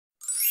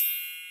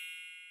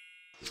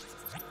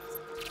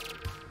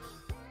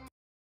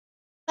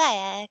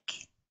back.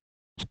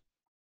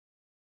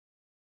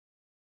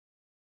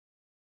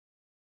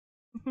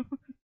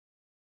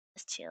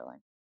 Just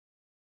chilling.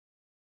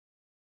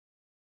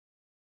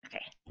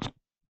 Okay.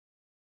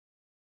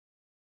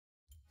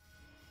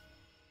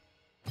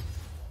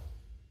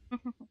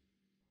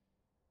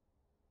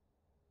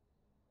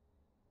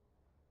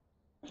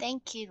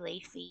 Thank you,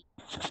 Leafy.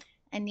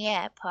 And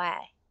yeah,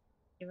 Pie.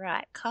 You're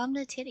right. Calm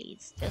the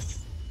titties.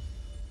 Just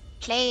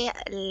play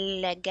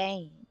the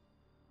game.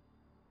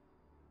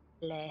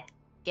 Le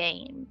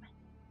game.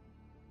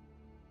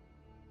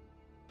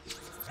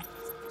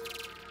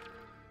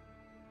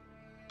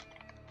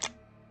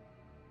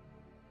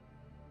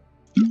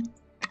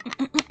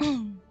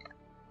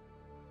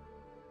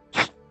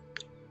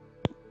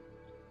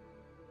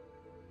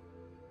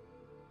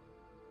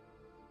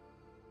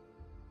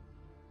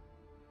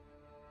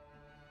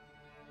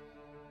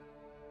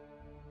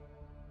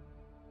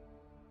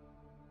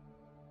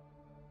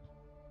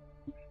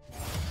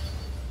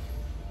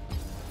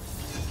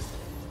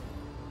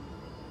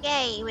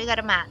 Yay, we got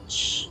a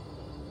match.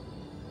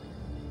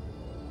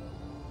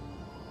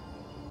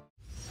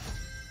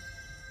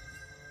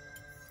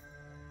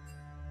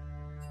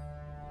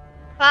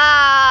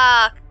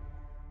 Fuck!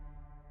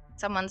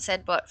 Someone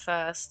said bot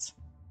first.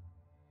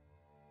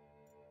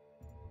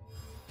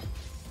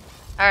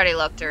 I already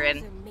locked her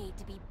in. Made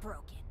to be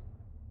broken.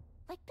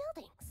 Like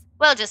buildings.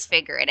 We'll just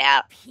figure it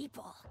out.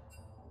 People.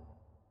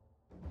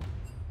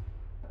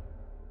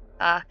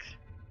 Fuck.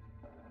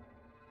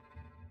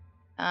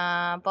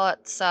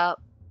 Bots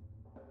up.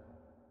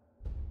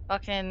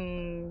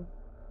 Fucking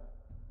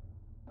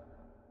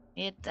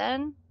mid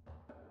then?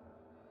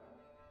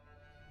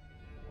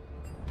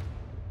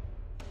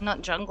 I'm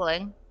not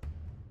jungling.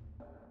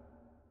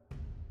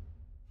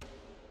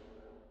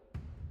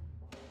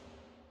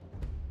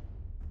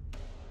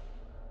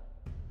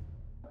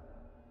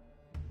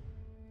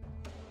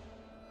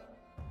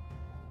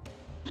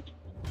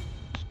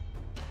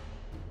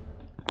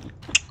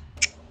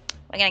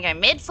 We're gonna go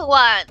mid for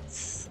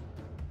once.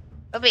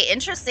 It'll be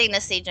interesting to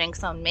see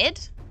Jinx on mid.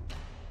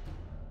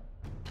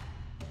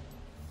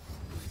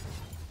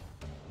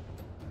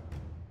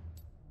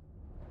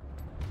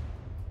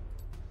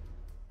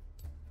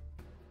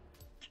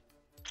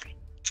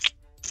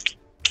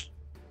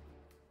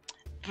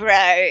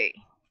 Bro.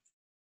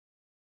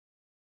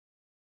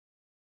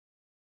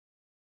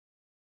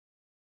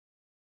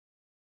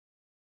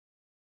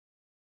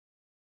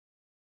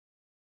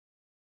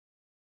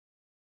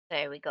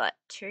 So we got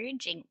 2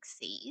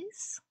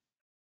 Jinxies.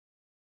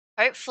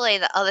 Hopefully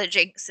the other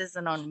Jinx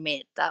isn't on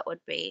mid. That would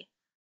be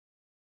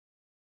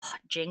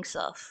Jinx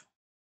off.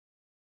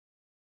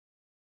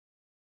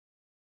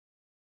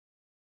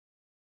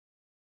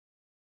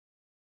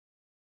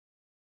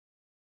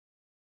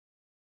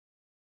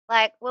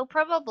 Like, we'll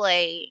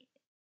probably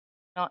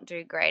not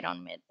do great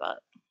on mid, but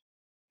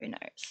who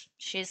knows?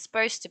 She's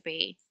supposed to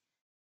be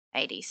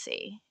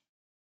ADC.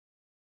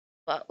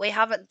 But we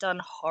haven't done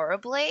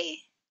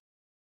horribly.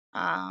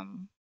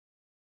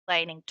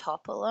 Laning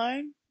top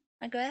alone,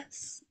 I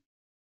guess.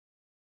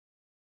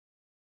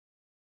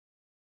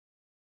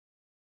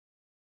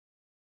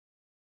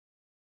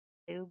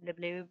 Blue, blue,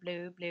 blue,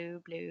 blue,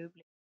 blue, blue,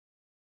 blue.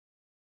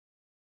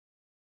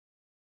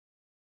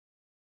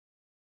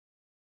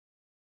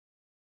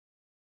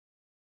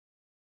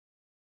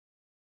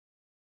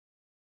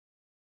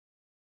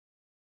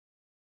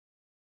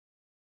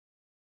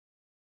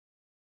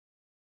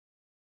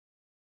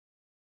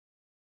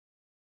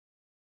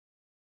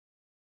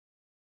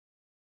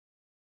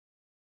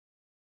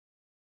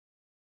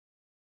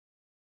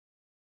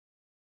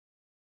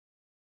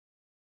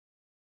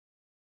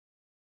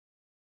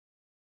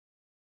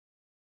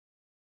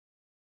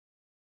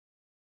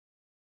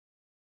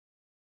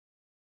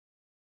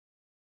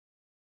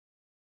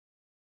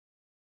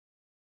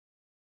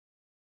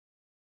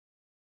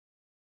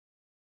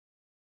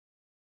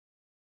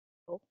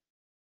 Cool.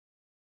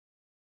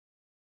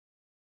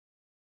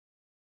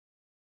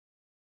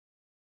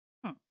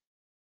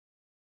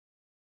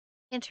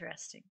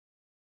 Interesting.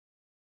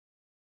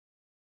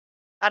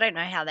 I don't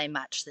know how they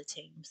match the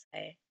teams,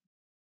 eh?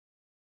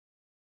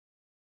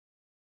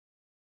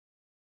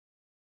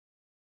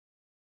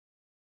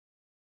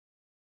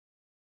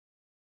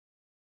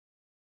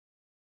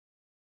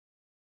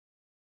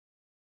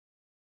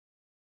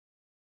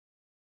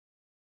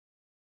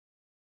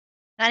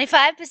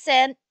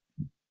 %.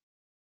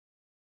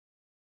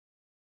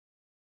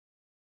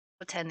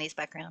 We'll turn these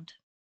back around.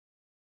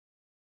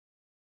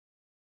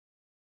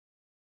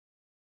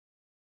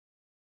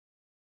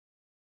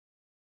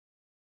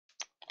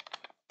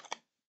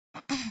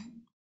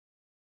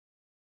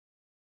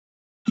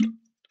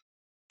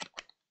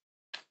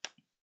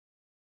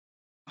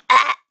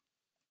 Ah!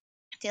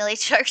 Nearly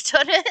choked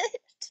on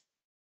it.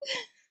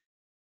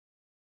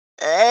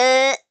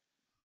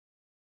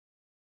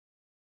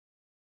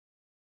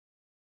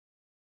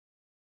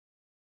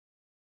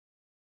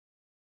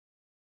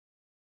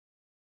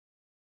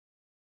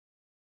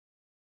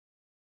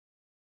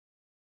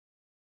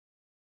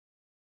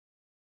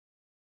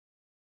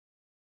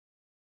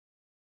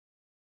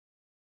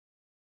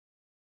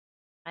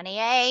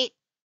 28.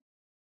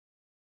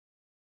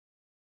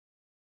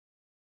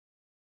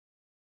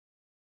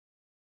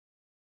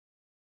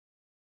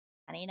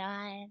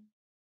 $29.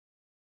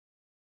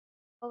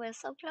 Oh, we're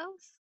so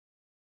close.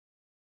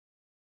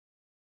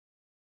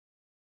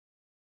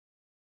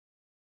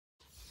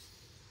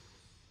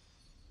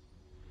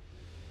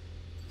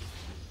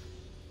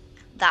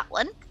 That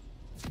one.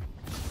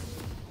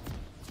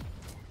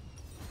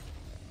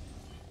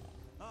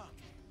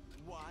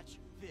 Watch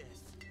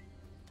this.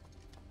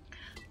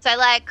 So,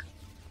 like,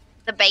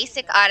 the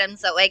basic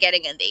items that we're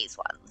getting are these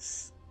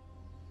ones.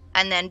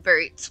 And then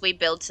boots, we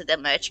build to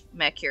the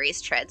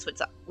Mercury's treads,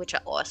 which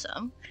are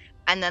awesome.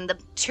 And then the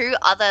two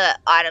other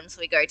items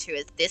we go to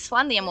is this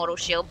one, the Immortal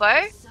Shield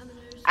Bow,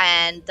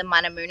 and the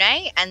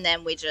Manamune, and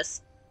then we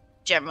just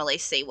generally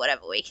see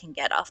whatever we can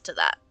get after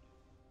that.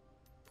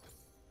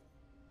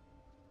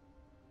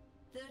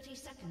 30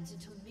 seconds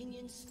until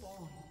minions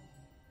spawn.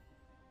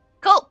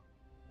 Cool.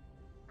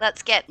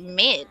 Let's get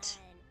mid.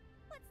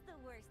 What's the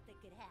worst that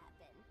could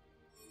happen?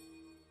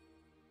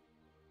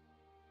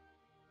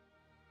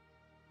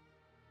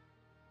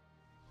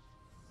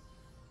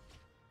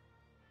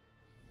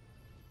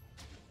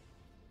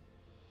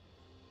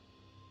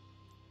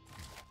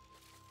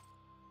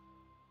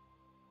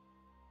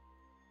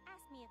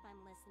 Ask me if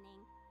I'm listening.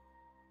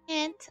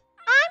 And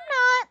I'm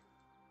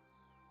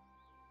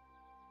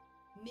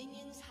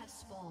Minions have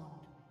spawned.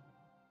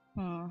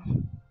 not.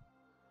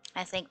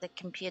 I think the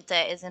computer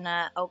is in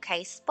a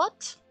okay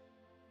spot.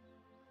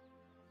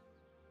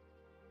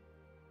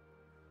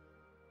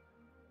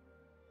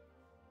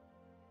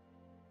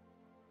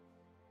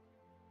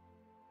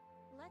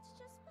 Let's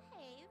just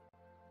behave.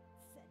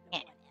 Said Yeah.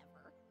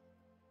 whatever.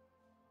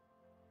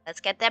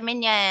 Let's get the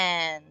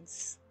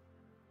minions.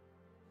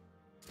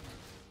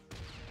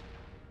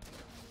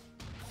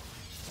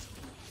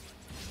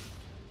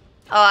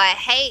 Oh, I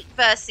hate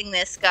versing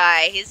this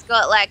guy. He's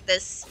got like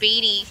this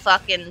speedy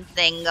fucking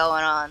thing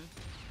going on.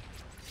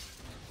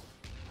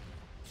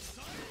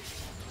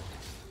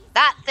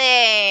 That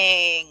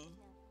thing!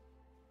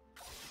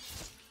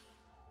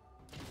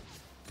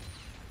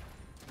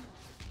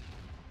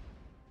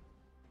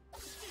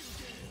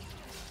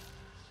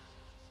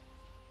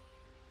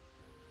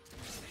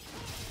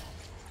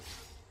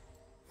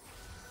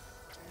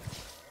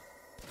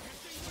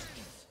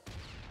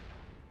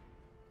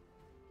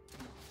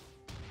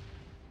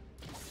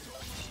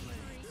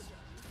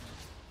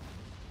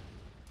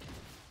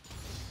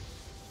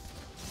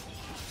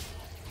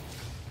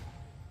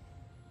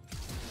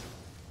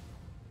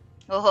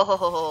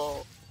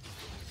 Oh.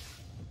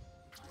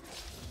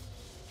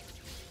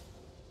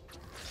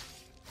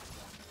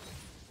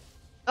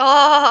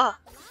 Oh.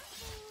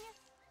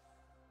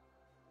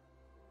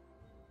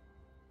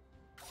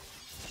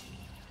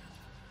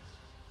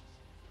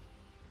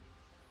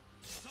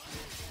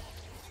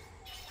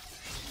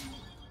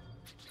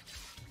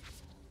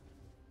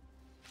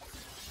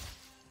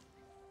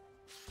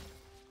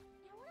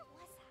 Now where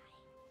was I?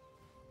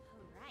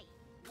 All right.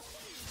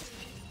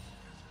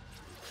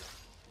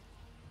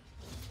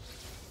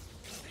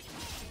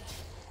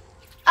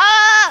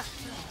 Ah!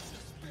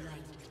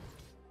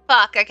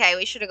 Fuck, okay,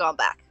 we should have gone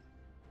back.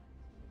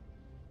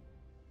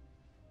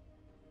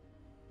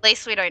 At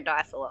least we don't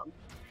die for long.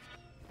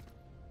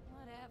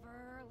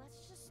 Whatever.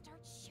 Let's just start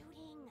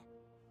shooting.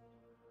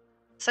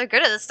 So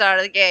good at the start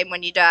of the game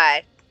when you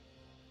die.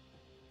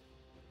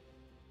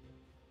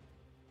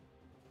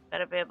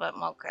 Better be a bit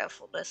more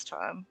careful this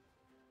time.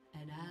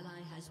 An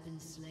ally has been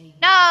slain.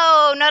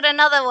 No, not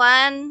another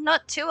one.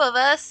 Not two of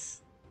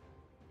us.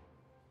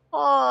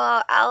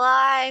 Poor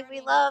ally,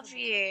 we love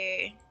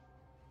you.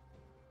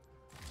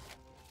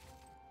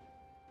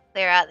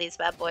 Clear out these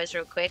bad boys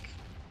real quick.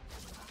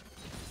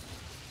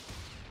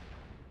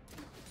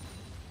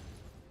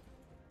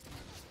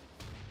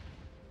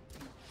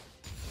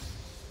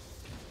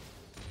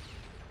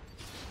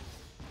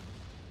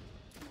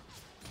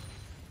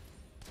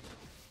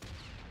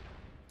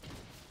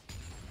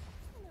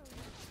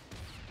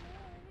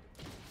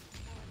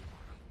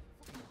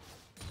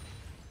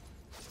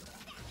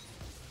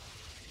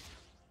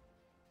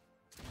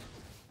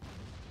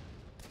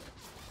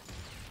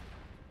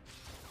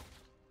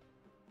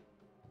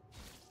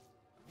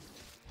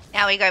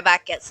 Now we go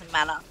back, get some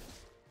mana.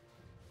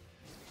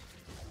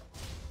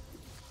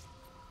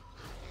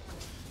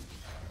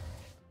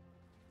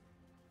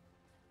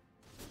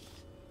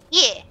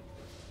 Yeah.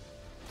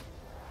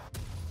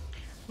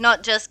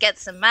 Not just get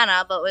some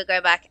mana, but we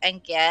go back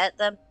and get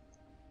the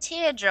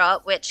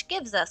teardrop, which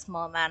gives us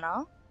more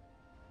mana.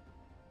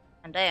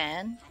 And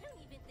then I don't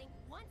even think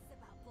once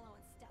about blowing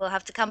stuff. we'll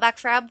have to come back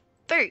for our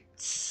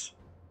boots.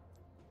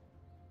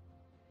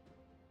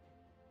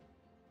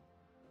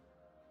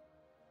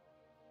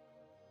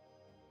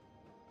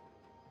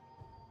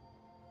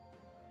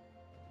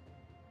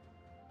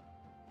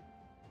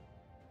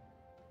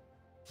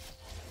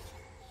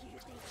 You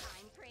think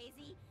I'm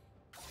crazy?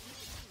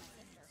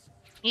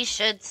 You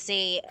should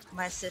see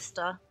my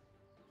sister.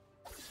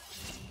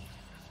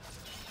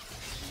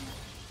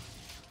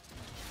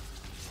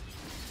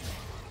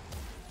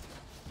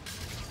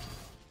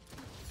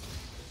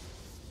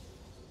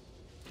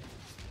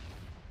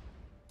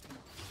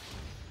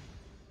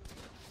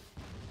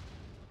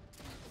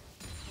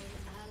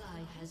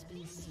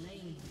 been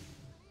slain.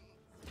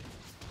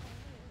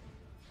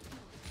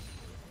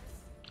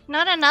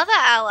 Not another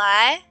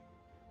ally.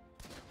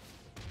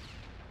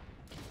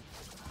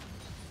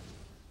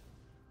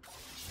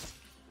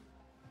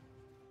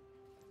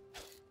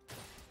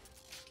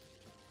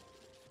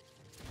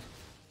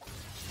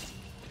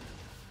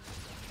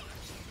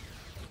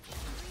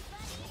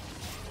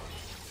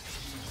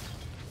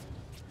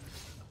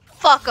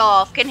 Fuck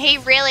off. Can he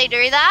really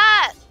do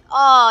that?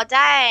 Oh,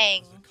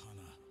 dang.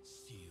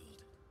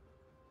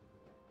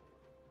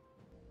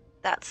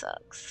 That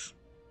sucks.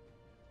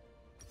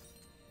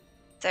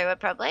 So we're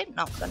probably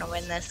not going to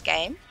win this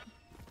game.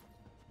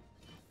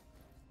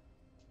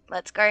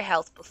 Let's go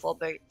health before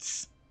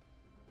boots.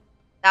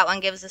 That one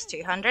gives us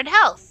 200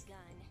 health. Gun.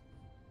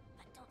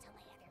 But don't tell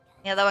my other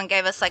gun. The other one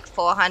gave us like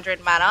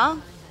 400 mana. Ally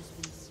has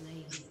been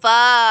slain.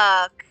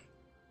 Fuck.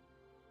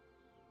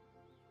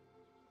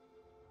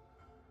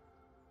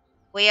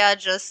 We are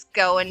just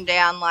going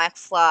down like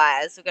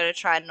flies. We've got to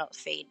try and not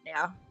feed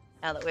now.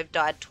 Now that we've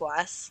died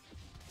twice.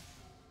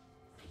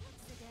 I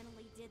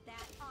accidentally did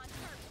that on purpose.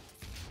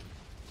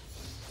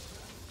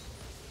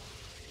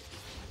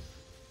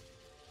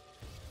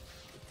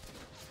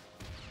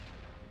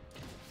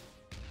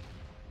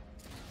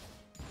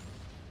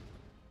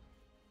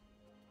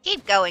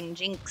 Keep going,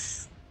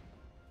 Jinx.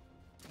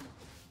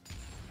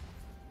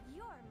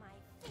 You're my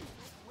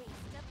favorite waste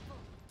of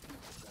bullets.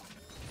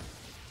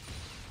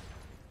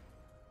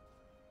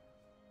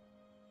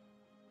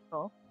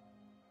 Cool.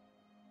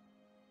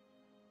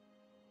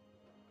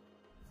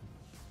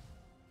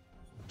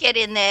 Get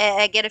in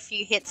there, get a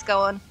few hits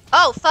going.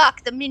 Oh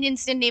fuck, the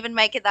minions didn't even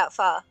make it that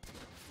far.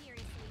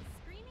 Seriously,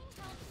 screaming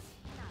helps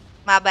not.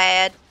 My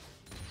bad.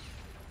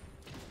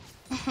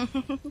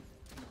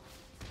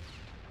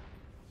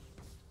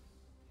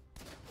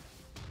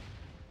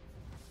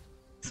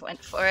 Just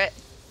went for it.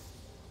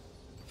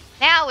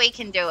 Now we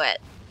can do it.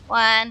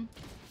 1,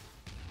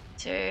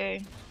 2,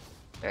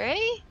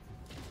 3.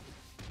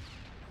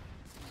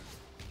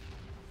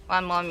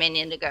 One more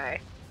minion to go.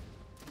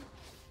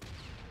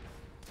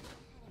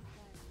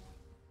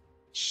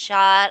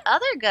 Shot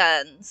other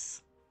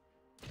guns.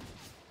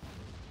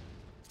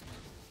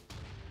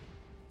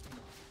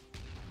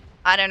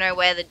 I don't know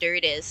where the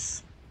dude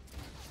is.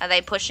 Are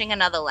they pushing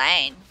another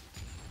lane?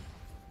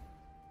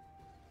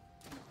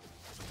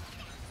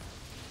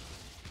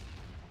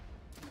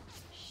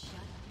 Shut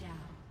down.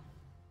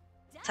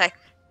 It's like,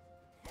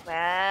 where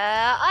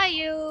are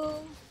you?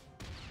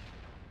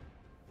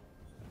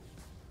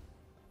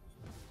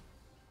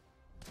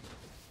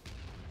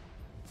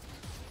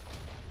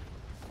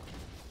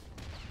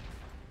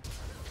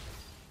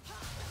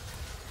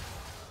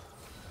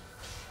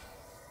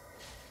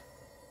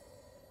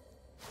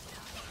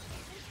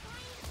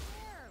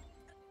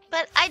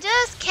 But I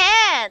just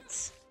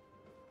can't.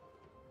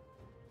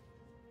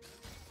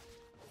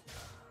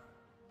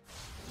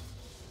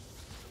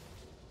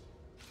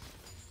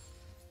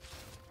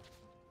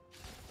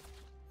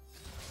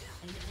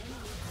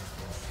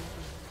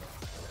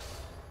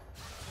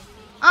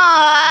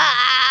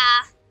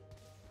 Ah!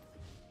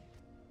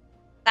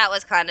 That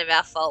was kind of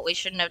our fault. We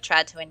shouldn't have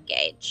tried to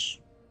engage.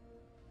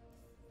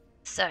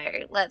 So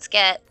let's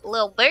get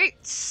little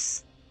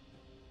boots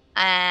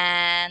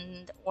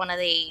and one of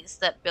these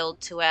that build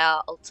to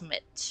our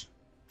ultimate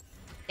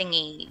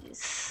thingies.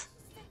 Such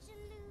a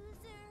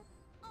loser.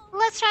 Oh,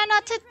 Let's try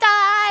not to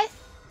die.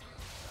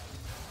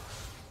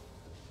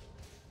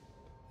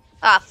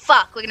 Ah,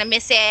 fuck, we're gonna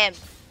miss him.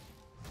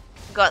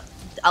 Got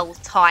a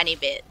tiny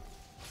bit.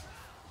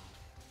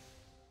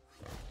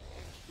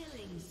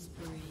 Killing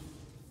spree.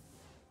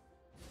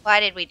 Why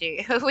did we do?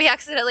 We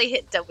accidentally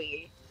hit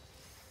W.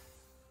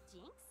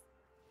 Jinx?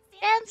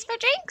 Stands for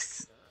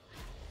Jinx.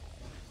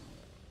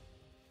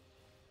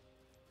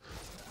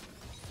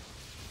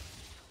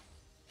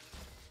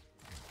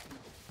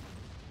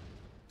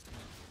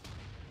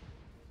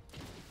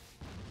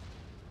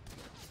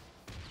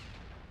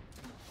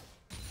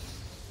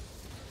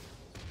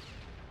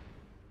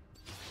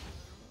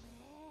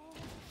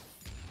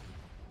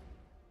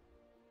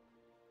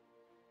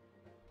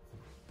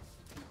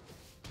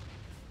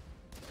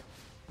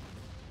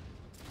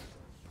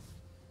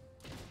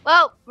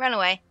 Whoa, run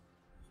away.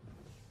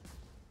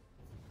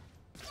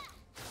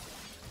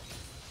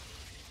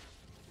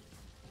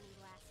 Any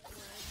last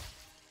words?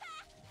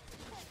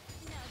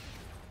 No.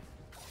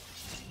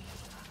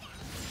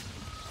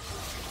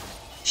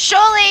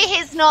 Surely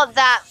he's not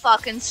that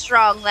fucking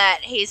strong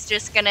that he's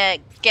just gonna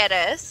get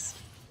us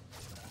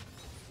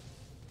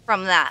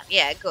from that.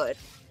 Yeah, good.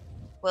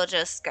 We'll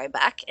just go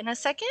back in a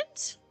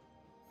second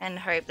and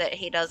hope that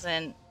he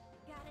doesn't.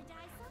 Gotta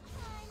die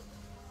sometime.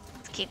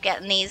 Let's keep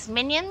getting these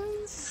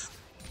minions.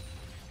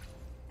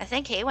 I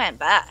think he went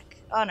back.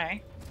 Oh no.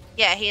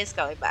 Yeah, he is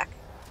going back.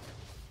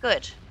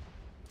 Good.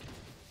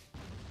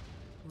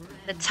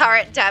 The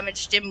turret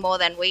damaged him more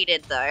than we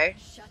did though.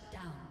 Shut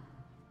down.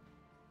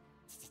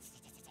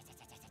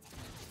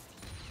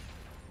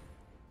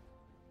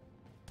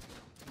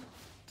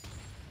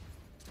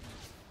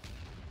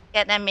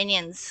 Get them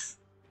minions.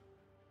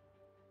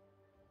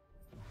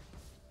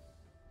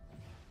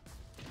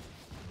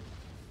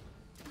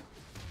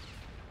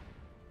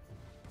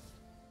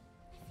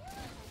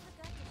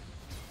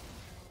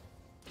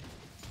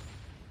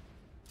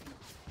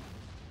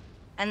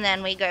 And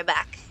then we go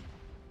back.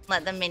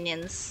 Let the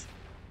minions...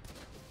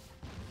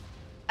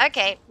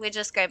 Okay, we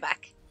just go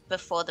back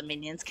before the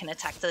minions can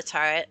attack the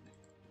turret.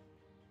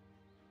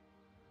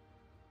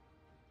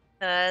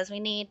 Because we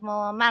need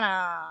more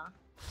mana.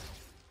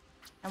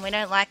 And we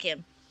don't like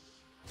him.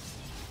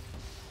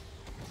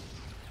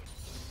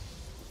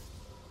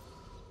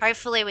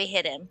 Hopefully we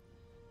hit him.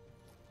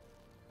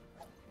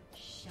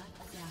 Shut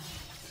down.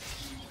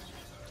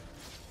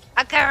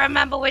 I can't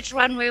remember which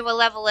one we were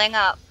leveling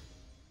up.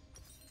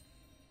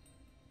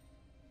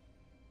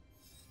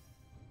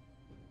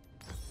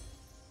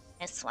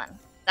 This one.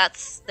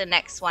 That's the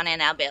next one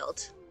in our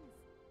build.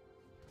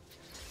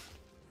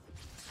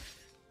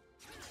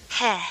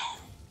 Heh.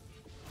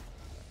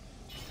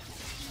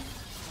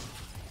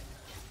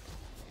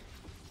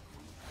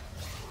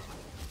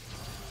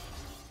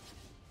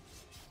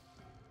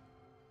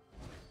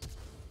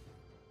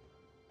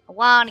 I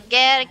want to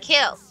get a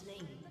kill.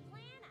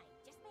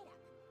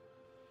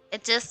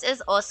 It just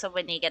is awesome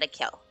when you get a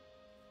kill.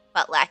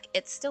 But like,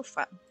 it's still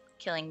fun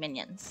killing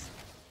minions.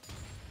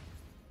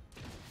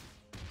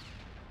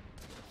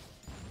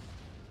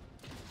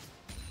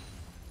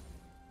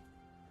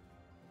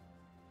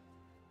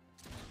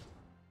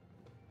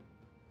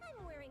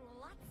 I'm wearing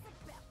lots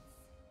of belts.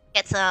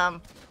 Get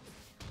some.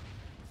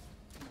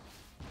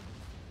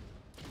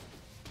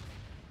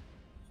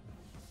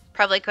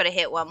 Probably could have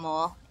hit one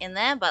more in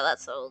there, but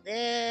that's all good.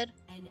 An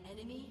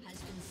enemy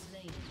has been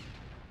slain.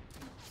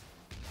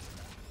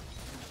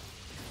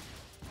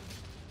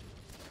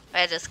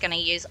 We're just gonna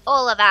use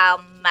all of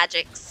our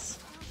magics.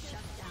 Shut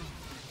down.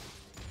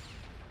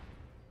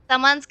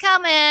 Someone's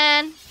coming!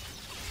 I'm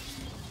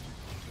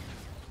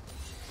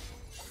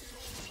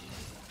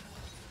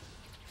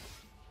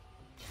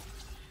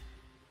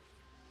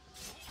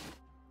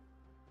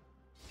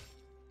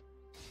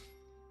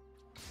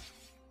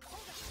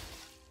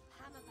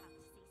about to see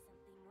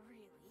something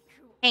really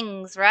cool.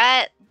 Kings,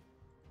 right?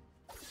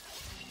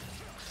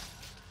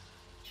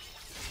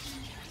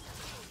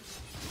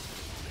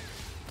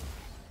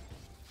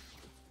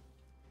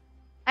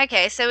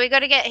 Okay, so we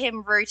gotta get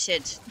him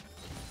rooted.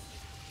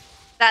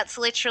 That's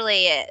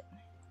literally it.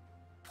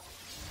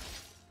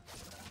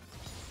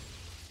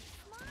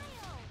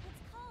 Smile! It's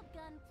called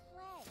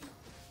gunplay.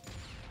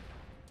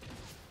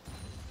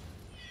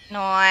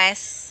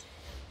 Nice.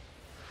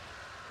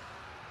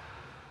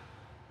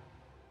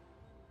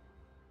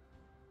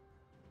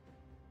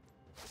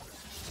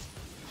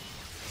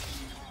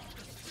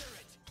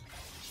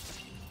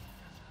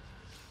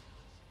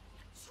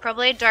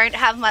 Probably don't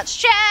have much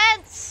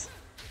chance.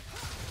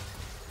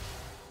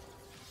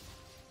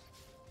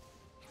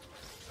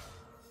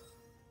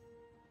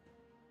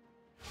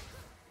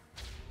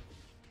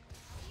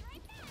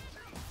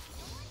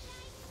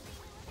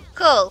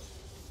 Cool.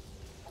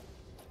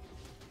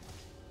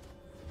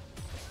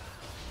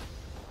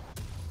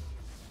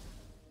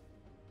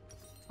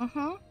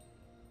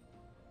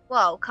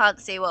 Whoa, can't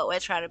see what we're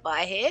trying to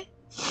buy here.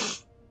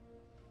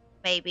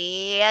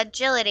 Maybe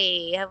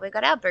agility. Have we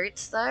got our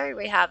boots though?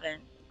 We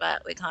haven't,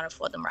 but we can't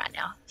afford them right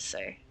now, so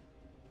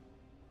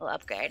we'll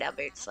upgrade our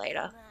boots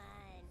later. Come on.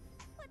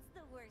 What's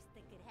the worst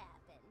that could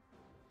happen?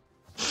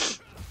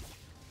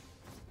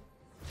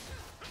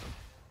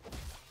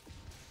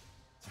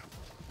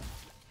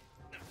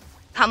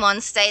 Come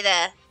on, stay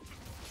there.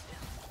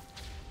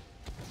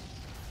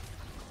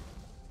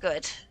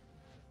 Good.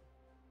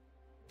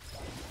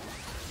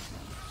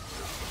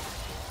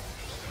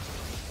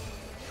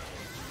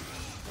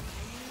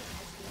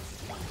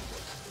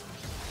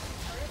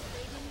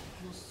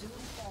 Will soon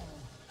fall.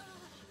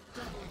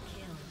 Double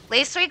kill. At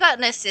least we got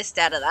an assist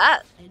out of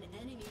that. An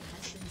enemy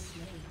has been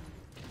slain.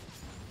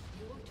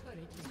 Your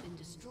turret has been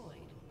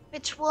destroyed.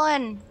 Which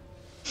one?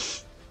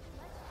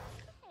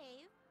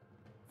 Behave.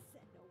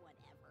 Said no one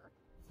ever.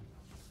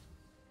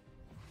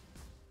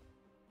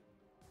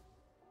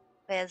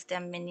 Where's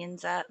them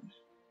minions at?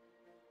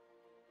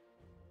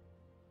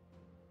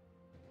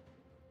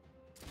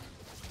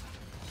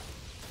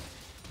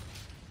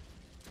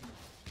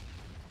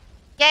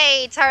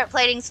 Yay, turret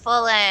plating's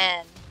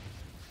fallen.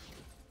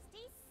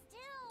 Stay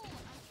still. I'm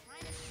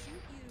trying to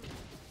shoot you.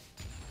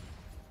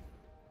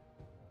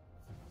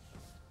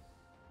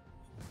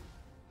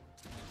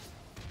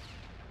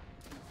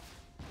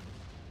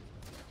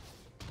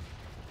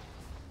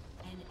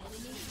 An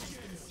enemy has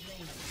been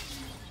slain. I'm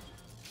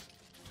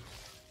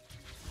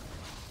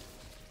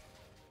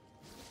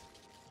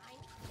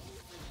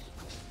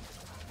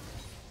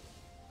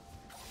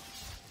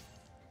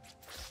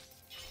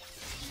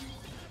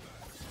crazy.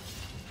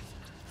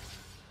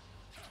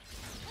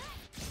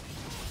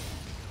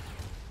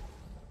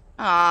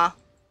 Aw. All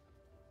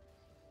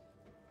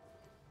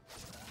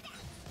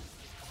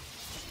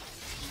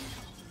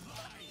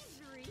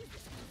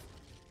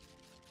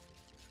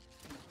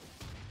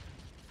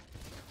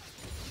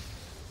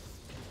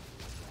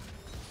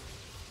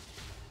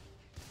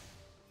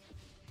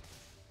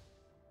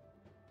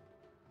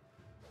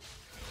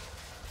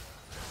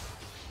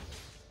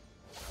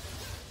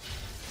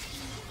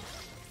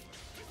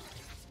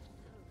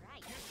right.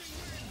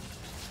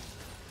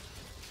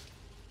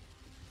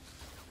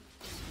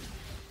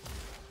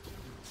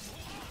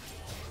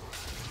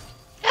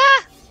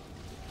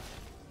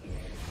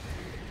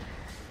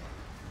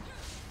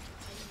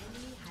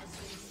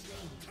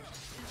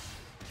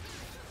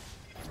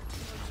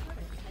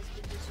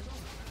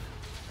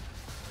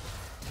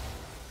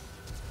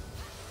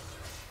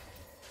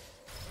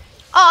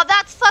 Oh,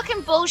 that's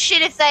fucking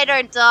bullshit if they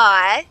don't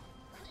die.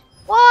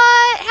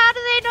 What? How do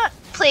they not?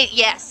 Please,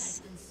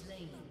 yes.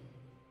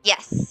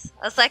 Yes.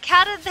 I was like,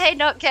 how did they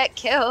not get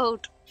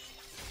killed?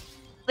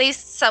 At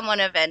least someone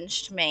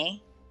avenged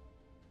me.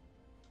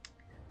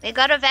 We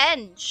got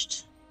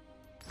avenged.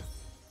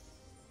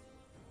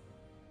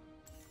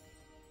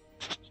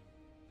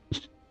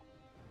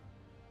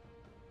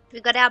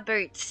 We got our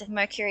boots,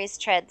 Mercury's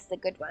treads, the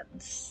good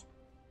ones.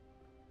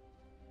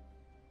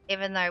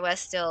 Even though we're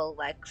still,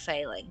 like,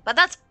 failing. But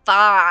that's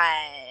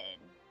fine.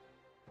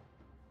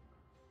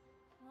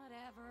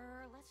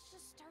 Whatever. Let's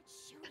just start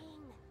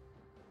shooting.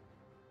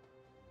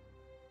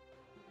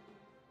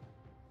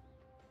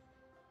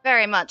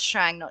 Very much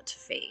trying not to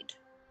feed.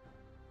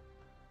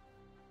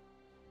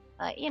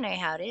 But you know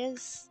how it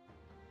is.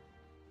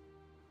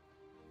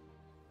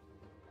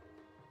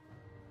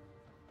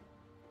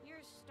 You're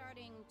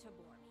starting to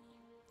bore me.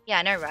 Yeah,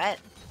 I know, right?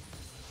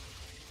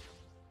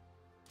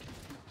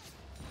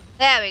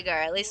 There we go.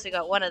 At least we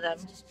got one of them.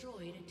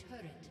 Destroyed a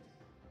turret.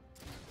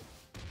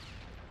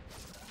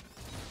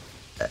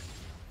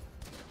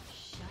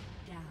 Shut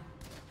down.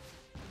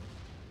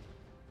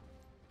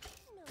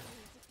 No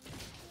need to be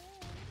scared.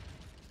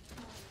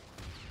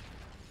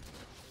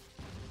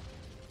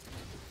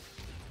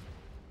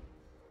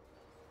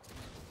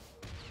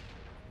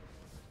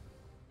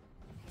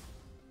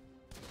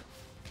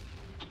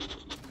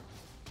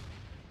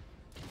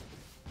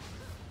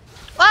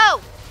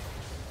 Whoa!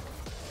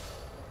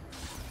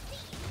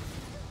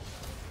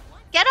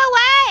 Get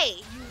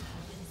away!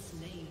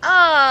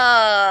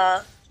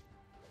 Oh,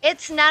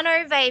 it's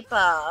nano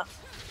vapor.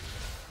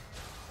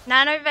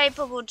 Nano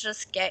vapor will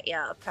just get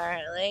ya,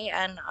 apparently,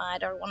 and I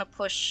don't want to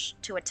push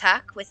to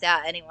attack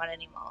without anyone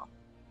anymore.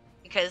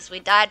 Because we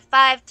died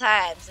 5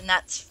 times, and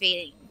that's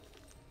feeding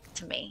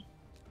to me.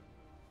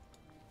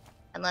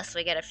 Unless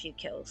we get a few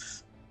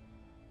kills.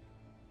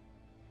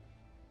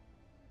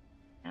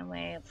 Can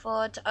we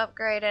afford to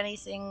upgrade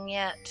anything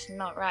yet?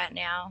 Not right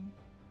now.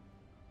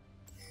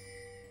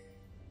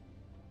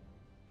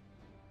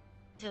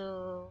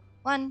 2,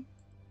 1.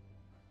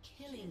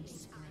 Killing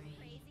spree.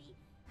 Crazy.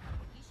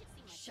 You should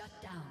see my Shut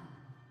down.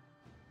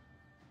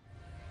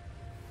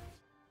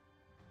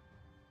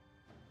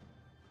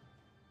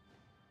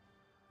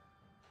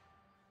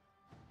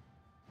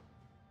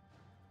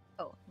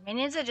 Oh,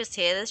 minions are just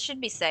here. This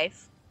should be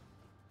safe.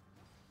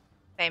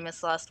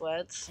 Famous last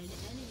words. An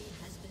enemy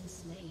has been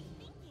slain.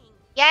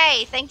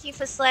 Yay! Thank you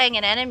for slaying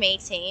an enemy,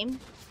 team.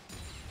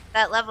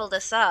 That leveled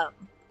us up.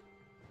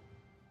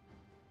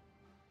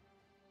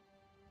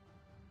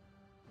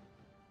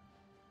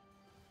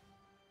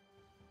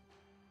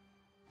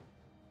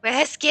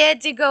 We're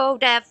scared to go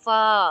that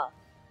far.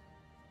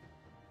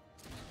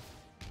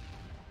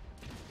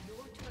 Your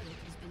turret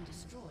has been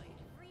destroyed.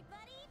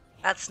 everybody.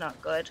 That's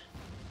not good.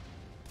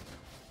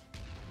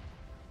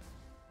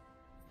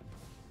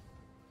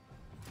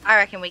 I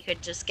reckon we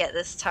could just get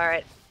this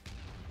turret.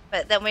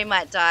 But then we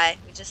might die.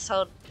 We just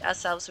told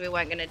ourselves we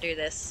weren't going to do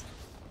this.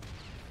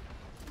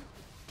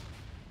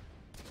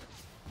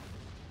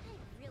 I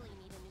really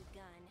need a new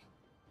gun.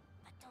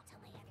 But don't tell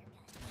my other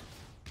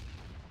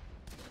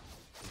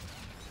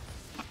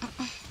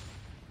gun.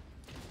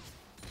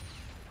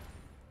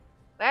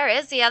 Where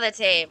is the other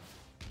team?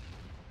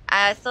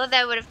 I thought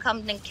they would have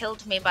come and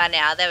killed me by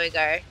now. There we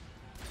go.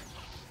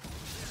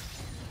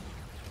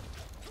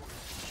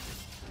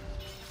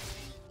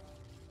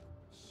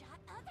 Shot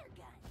other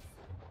guns.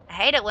 I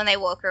hate it when they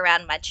walk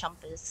around my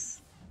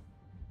chompers.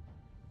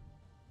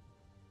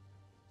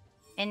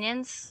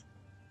 Minions?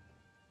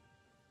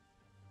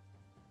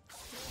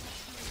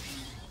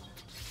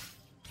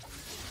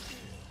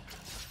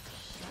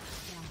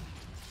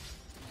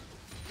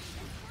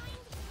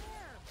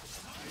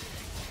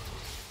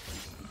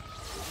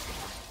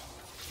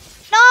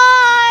 No!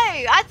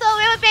 I thought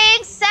we were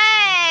being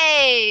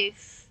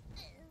safe!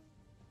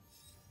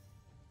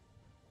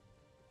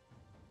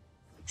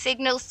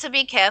 Signals to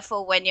be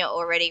careful when you're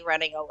already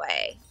running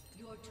away.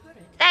 Your turret.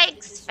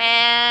 Thanks,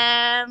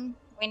 fam!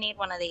 We need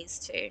one of these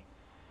too.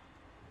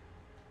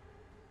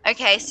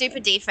 Okay, super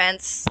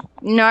defense.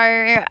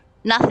 No,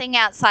 nothing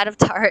outside of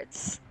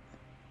turrets.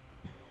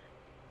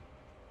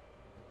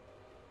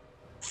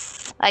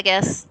 I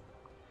guess.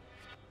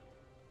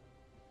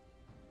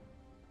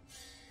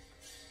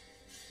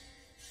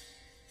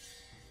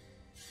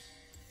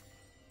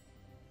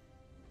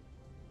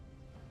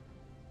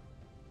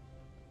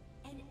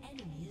 An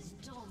enemy is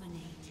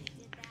dominating.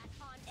 Did that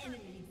on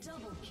Enemy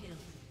double kill.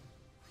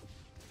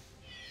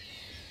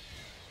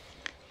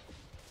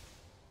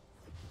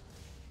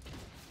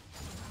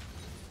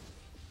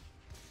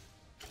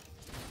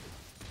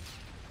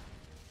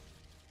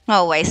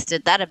 Oh,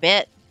 wasted that a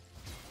bit.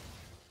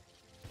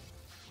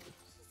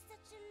 She's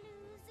such a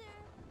loser.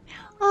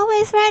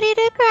 Always ready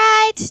to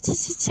cry.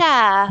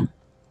 Cha-cha-cha.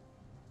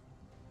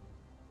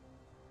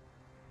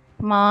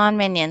 Come on,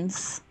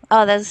 minions.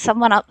 Oh, there's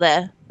someone up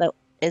there that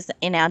is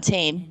in our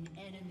team.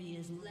 An enemy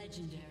is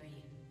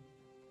legendary.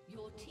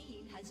 Your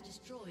team has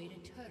destroyed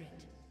a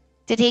turret.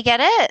 Did he get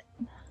it?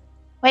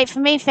 Wait for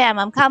me, fam.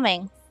 I'm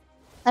coming.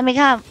 Let me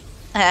come.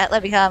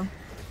 Let me come.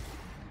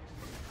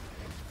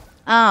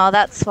 Oh,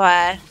 that's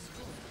why.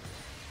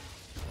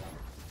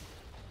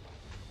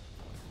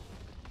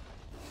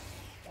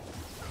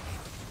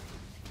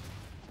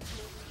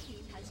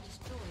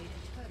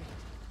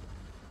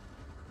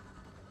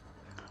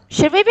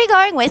 Should we be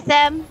going with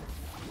them?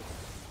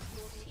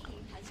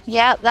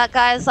 Yep, that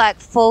guy's like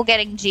full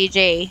getting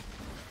GG.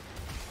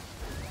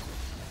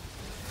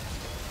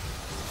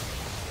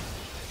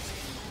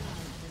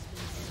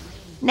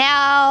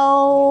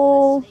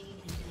 Now,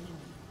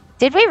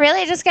 did we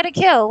really just get a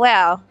kill?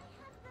 Wow.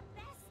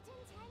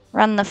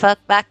 Run the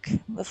fuck back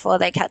before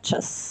they catch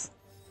us.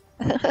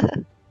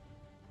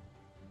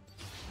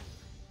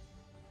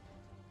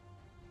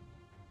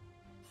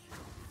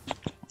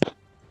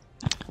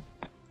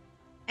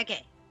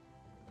 Okay.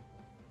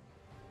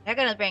 They're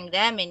gonna bring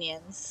their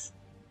minions.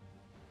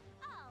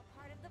 All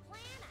part of the plan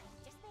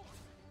I just made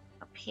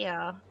up. Up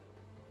here.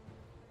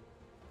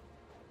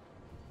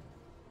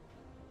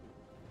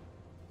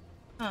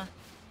 Huh.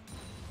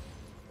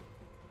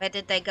 Where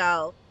did they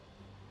go?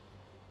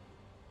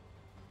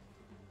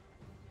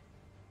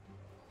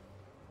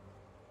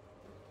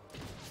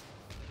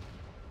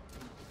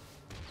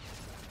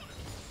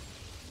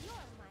 You're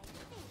my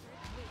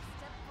favorite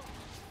waste of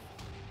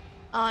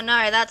bullets. Oh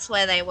no, that's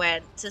where they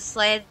went. To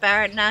slay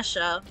Baron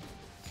Nashor.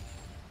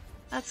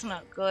 That's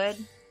not good.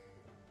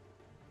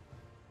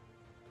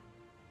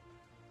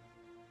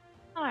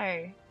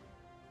 No.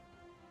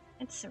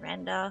 It's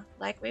surrender.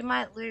 Like, we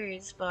might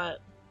lose, but...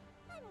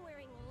 I'm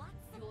wearing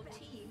lots of Your red.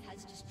 team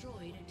has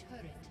destroyed a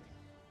turret.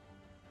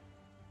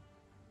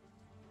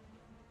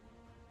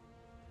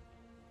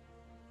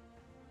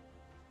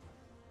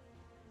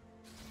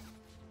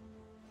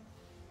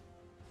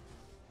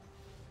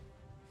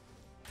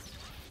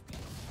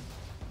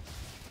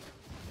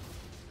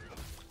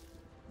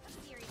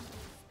 Seriously,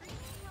 screaming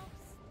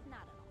helps?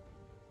 Not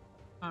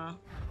at all. Huh.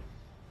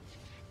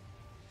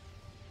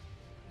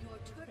 Your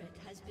turret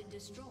has been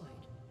destroyed.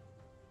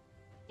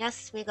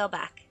 Yes, we go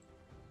back.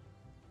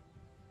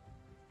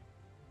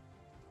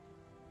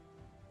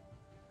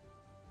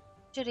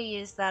 Should have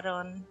used that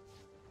on...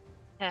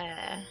 Hold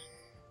on.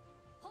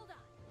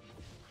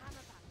 I'm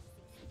about to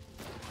see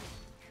something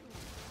cool.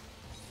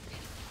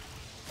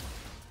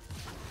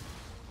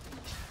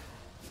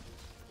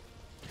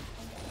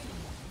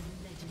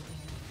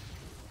 Legendary.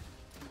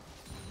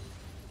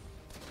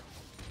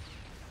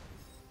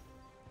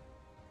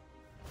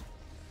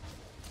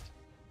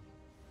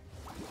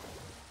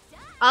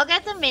 I'll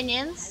get the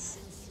minions.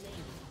 Been slain.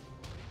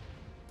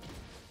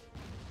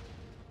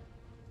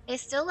 They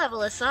still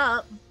level us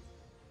up.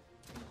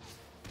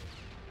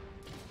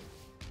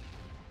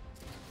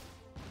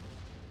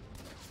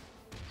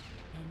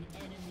 An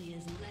enemy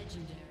is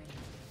legendary.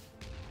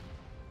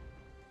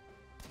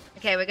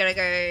 Okay, we're gonna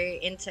go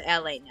into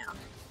LA now.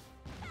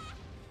 No,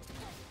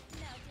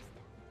 just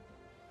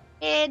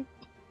Id.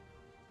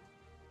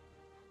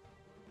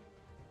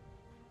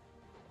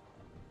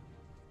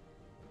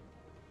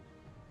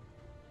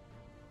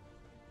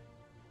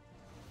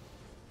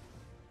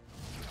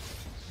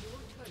 Your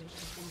turret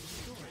has been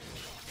destroyed.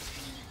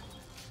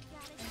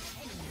 got it.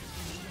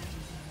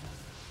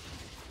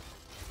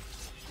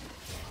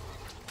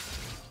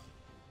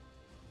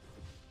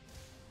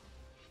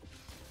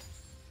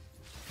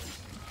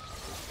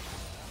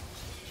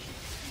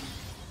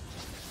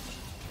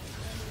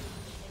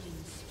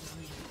 Killing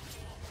spree.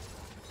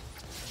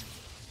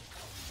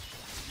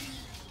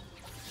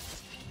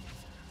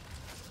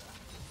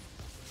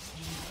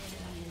 An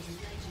enemy is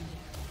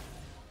legendary.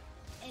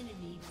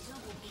 Enemy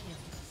double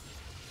kill.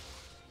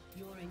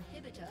 Your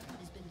inhibitor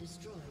has been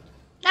destroyed.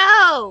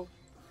 No!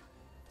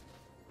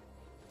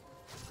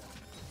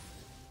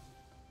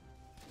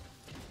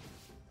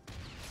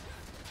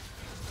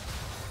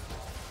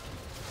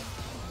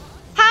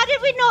 How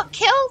did we not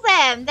kill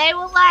them? They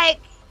were like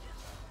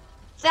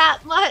that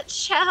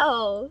much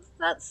health.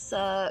 That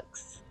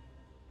sucks.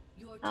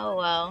 Your Oh, turret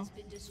well. has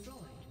been destroyed.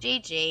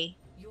 GG.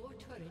 Your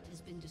turret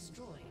has been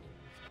destroyed.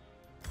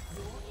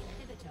 Your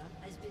inhibitor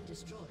has been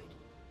destroyed.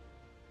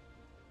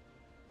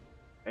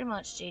 Pretty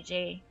much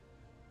GG.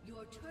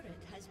 Your turret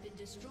has been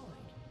destroyed.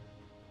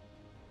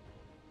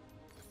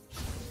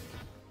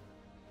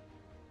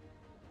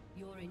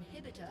 Your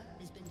inhibitor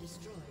has been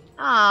destroyed.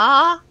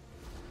 Aww. An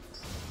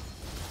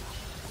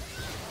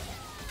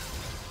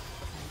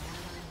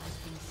ally has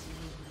been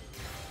slain.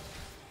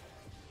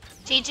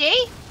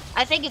 GG?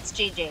 I think it's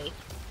GG.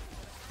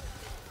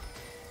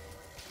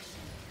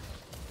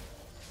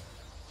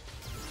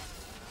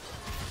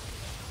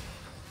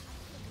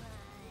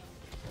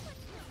 What's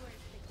the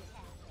worst that could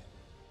happen?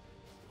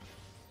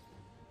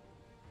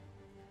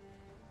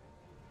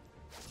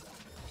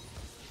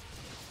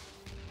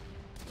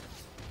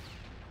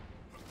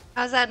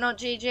 How's that not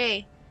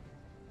GG?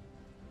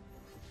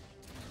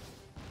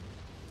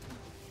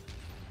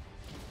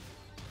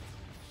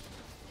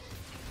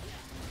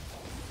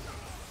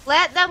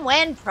 Let them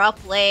win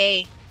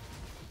properly.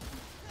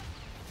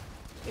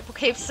 People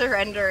keep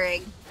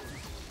surrendering.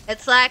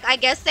 It's like, I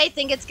guess they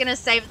think it's gonna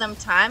save them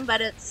time,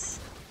 but it's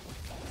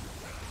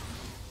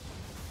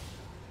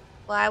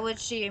Why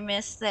would you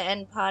miss the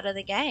end part of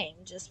the game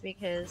just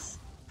because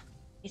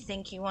you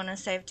think you want to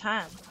save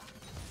time?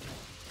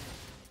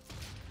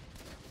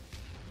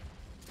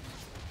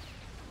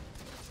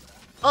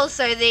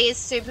 Also, these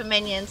super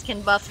minions can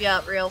buff you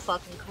up real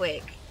fucking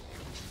quick.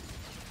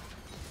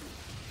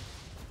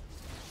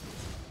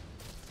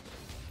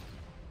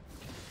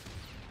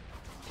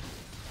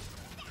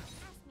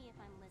 Ask me if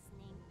I'm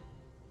listening.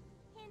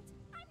 Hint,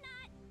 I'm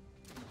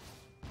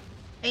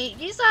not.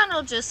 You aren't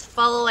all just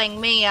following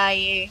me, are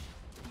you?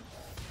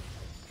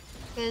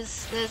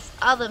 Because there's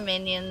other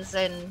minions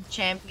and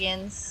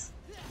champions.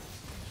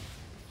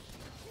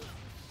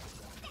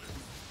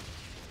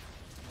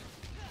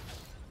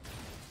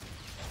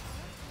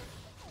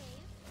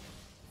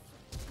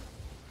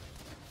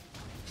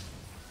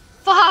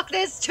 Fuck,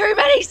 there's too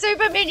many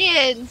super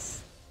minions!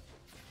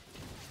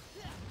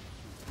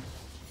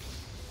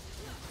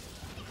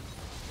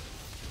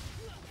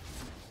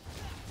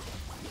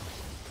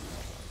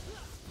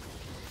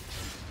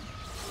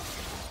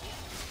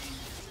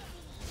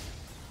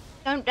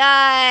 Don't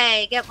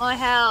die! Get more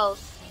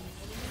health!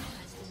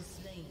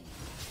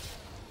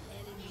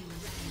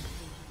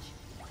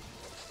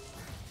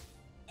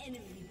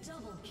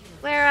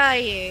 Where are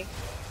you?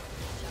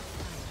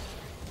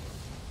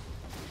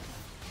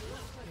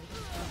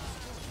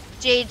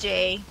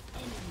 GG.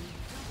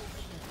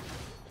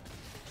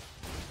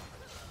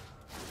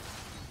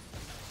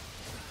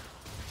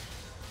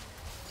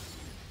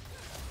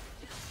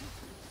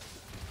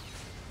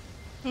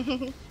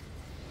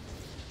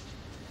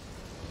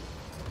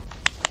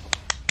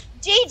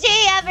 GG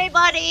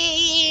everybody,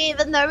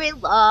 even though we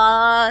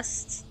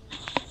lost.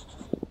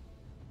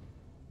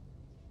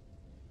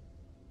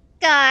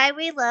 Guy,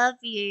 we love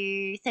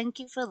you. Thank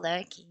you for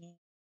lurking.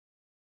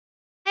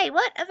 Hey,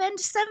 what? Avenged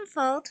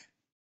Sevenfold?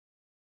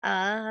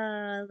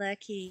 Ah,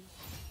 lucky.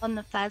 On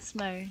the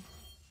Phasmo.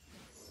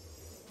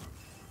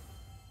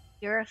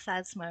 You're a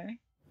Phasmo.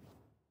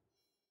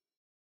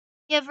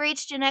 You have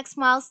reached your next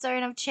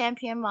milestone of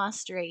Champion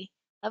Mastery.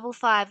 Level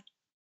 5.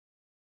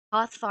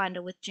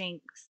 Pathfinder with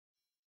Jinx.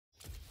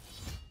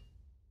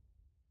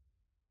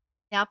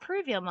 Now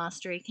prove your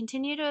mastery.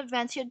 Continue to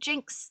advance your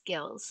Jinx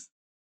skills.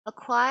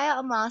 Acquire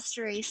a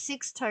Mastery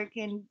 6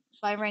 token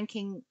by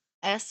ranking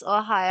S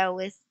or higher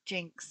with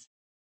Jinx.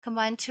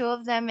 Combine 2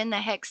 of them in the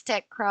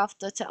Hextech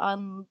Crafter to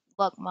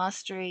unlock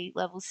Mastery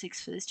level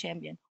 6 for this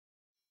champion.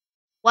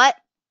 What?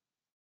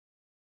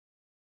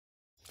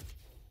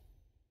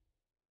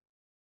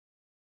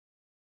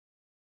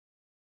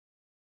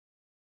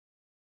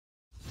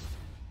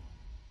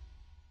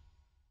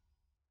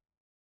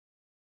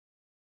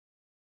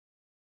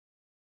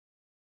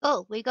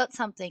 Oh, we got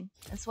something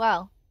as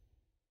well.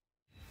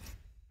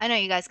 I know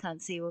you guys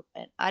can't see what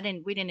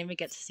we didn't even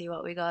get to see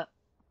what we got.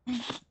 We're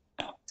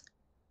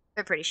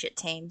a pretty shit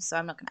team, so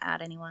I'm not gonna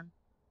add anyone.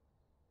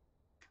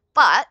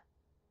 But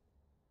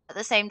at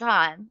the same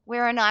time,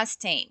 we're a nice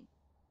team.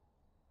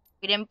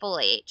 We didn't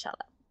bully each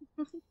other.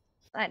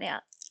 Right now.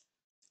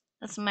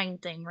 That's the main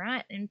thing,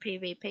 right? In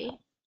PvP.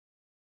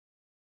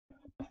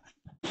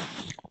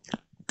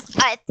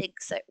 I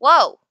think so.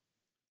 Whoa!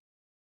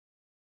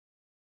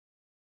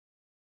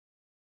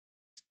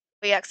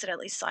 We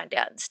accidentally signed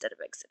out instead of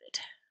exited.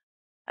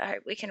 I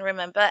hope we can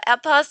remember our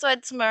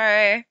password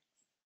tomorrow.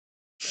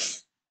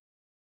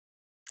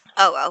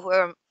 Oh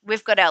well,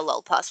 we've got our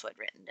LOL password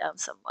written down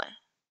somewhere.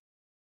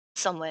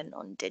 Somewhere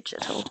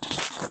non-digital.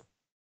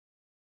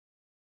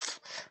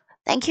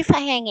 Thank you for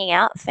hanging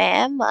out,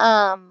 fam.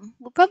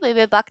 We'll probably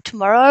be back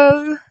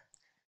tomorrow.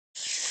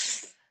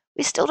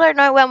 We still don't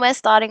know when we're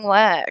starting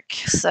work,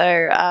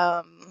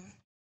 so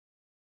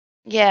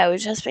yeah, we've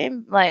just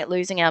been like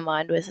losing our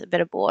mind with a bit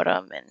of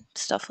boredom and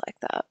stuff like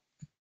that.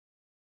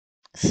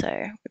 So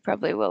we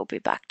probably will be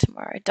back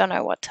tomorrow. Don't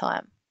know what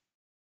time.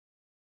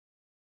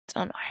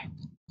 Don't know.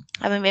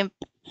 Haven't been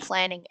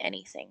planning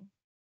anything,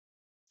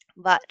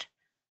 but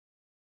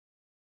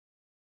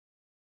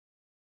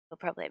we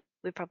probably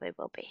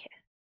will be here.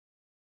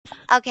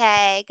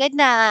 Okay, good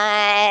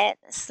night.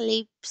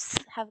 Sleeps.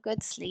 Have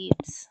good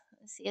sleeps.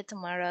 See you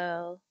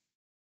tomorrow.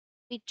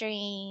 Sweet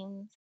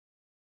dreams.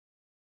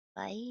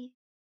 Bye.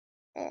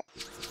 I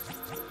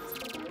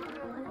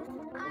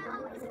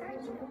always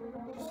heard you.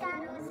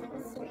 Shadows in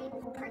the street,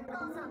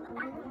 prickles on the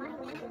back of my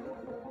neck.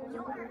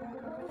 You're